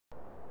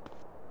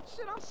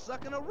Shit, I'm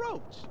sucking a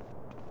roach.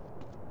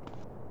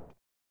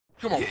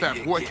 Come on,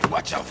 fat boy. Yeah.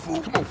 Watch out,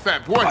 fool. Come on,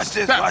 fat boy. Watch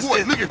this, fat watch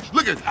boy, this.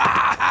 look at.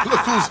 Look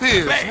who's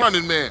here, it's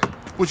Running Man.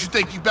 What, you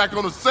think you back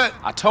on the set?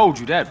 I told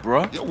you that,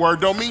 bruh. Your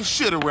word don't mean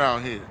shit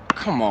around here.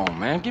 Come on,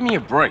 man. Give me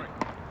a break.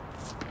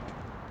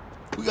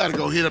 We gotta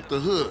go hit up the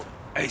hood.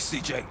 Hey,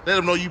 CJ. Let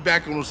them know you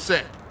back on the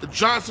set. The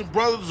Johnson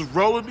brothers is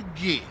rolling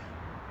again.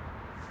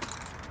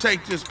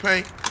 Take this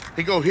paint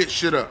and go hit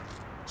shit up.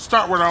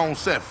 Start with our own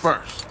set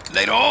first.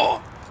 Later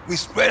on, we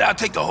spread out,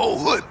 take the whole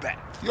hood back.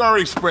 You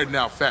already spreading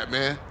out, fat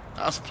man.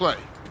 Let's play.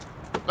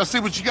 Let's see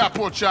what you got,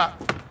 pork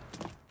chop.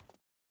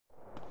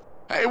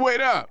 Hey,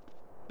 wait up.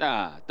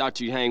 Ah, thought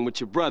you'd hang with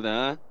your brother,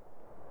 huh?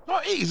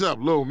 Oh, ease up,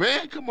 little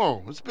man. Come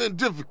on, it's been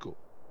difficult.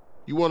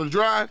 You want to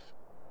drive?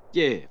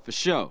 Yeah, for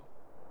sure.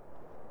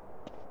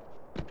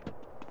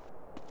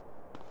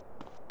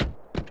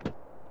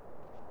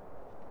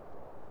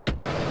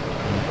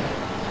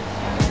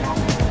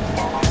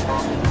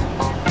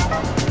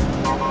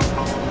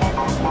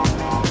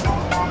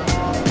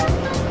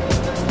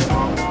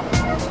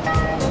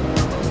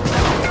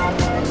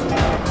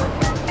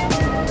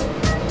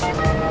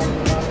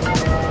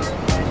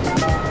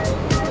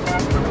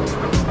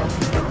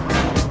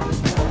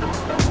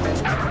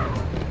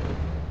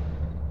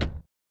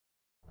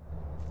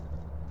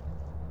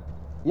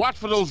 Watch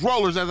for those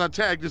rollers as I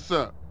tag this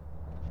up.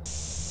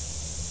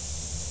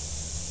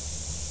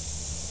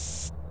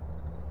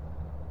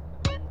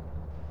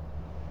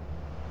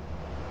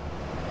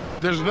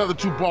 There's another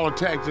 2 baller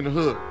tags in the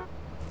hood.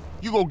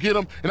 You go get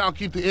them, and I'll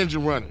keep the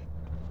engine running.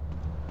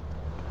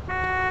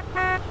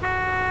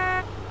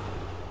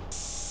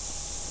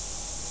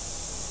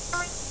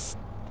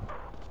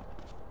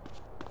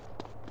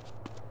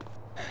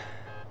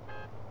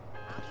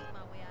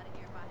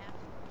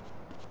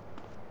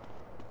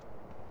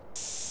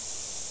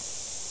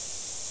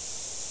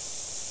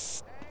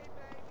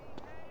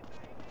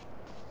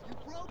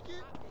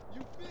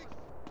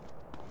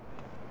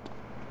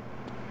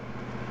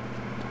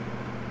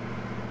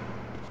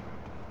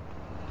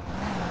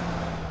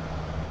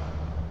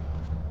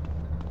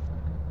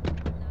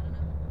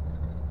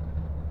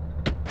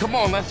 Come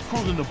on, let's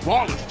cruise into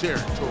ballers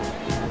territory.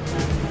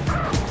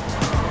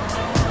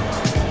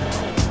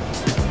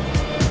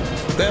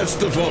 That's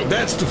the funk,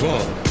 that's the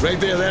funk. Right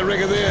there, that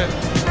record there.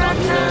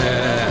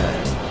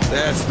 Yeah,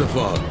 that's the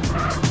funk.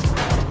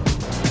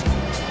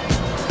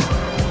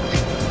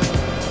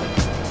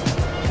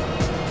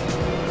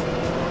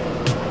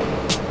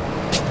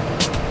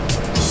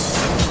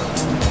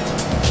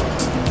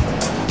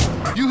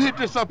 You hit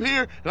this up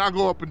here, and I'll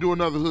go up and do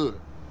another hood.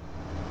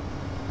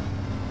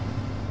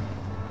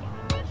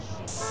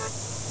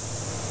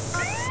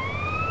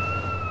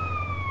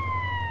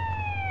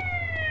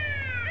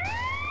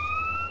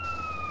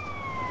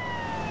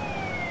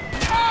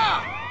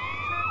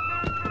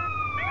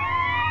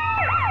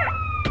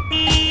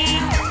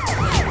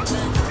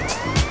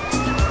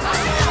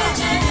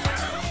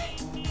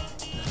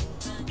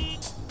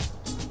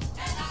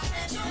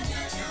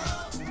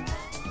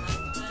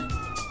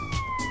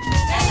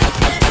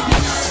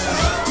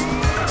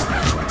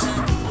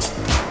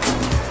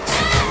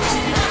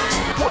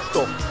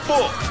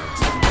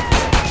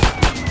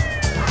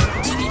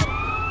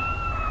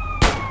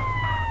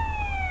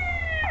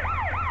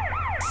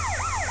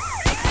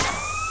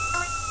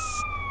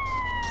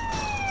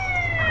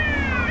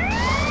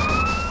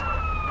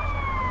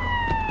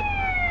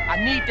 I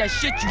need that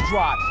shit you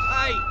dropped.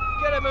 Hey,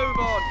 get a move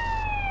on.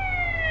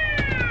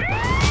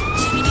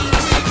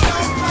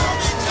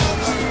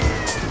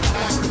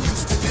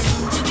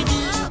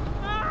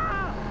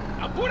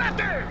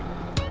 Apúrate!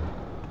 I'm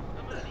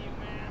out of you,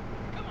 man.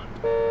 Come on.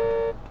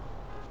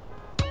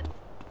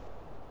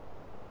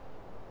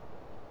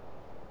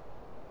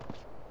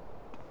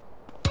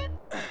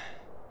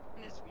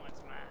 This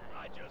one's mine. I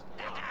just...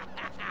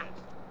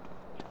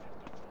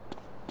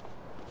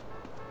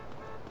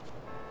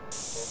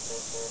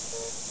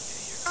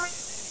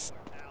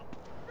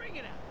 Bring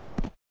it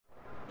out.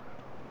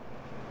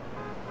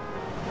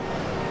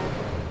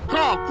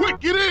 Carl, quick,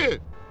 get in!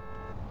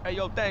 Hey,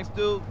 yo, thanks,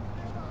 dude.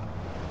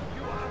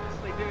 You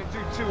obviously didn't do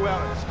too well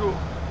at school.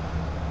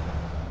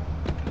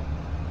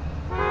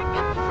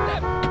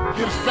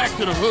 Get us back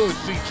to the hood,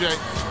 CJ.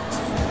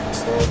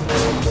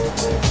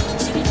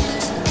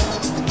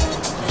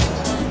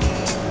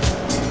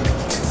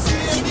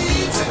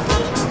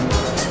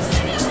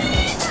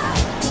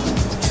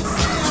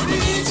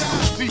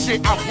 CJ,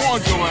 I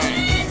warned your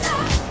ass.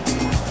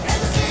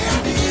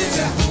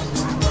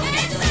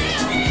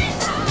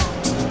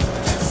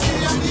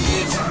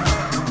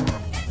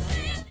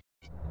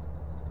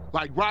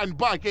 Like riding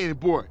bike, ain't it,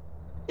 boy?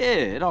 Yeah,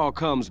 it all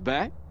comes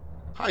back.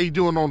 How you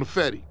doing on the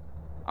Fetty?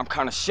 I'm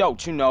kinda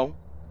short, you know.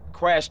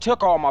 Crash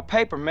took all my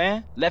paper,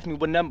 man. Left me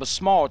with nothing but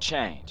small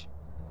change.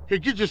 Here,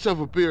 get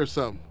yourself a beer or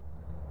something.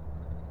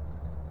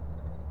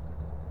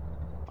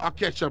 I'll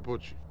catch up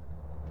with you.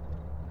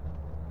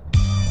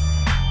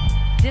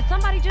 Did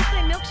somebody just say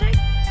milkshake?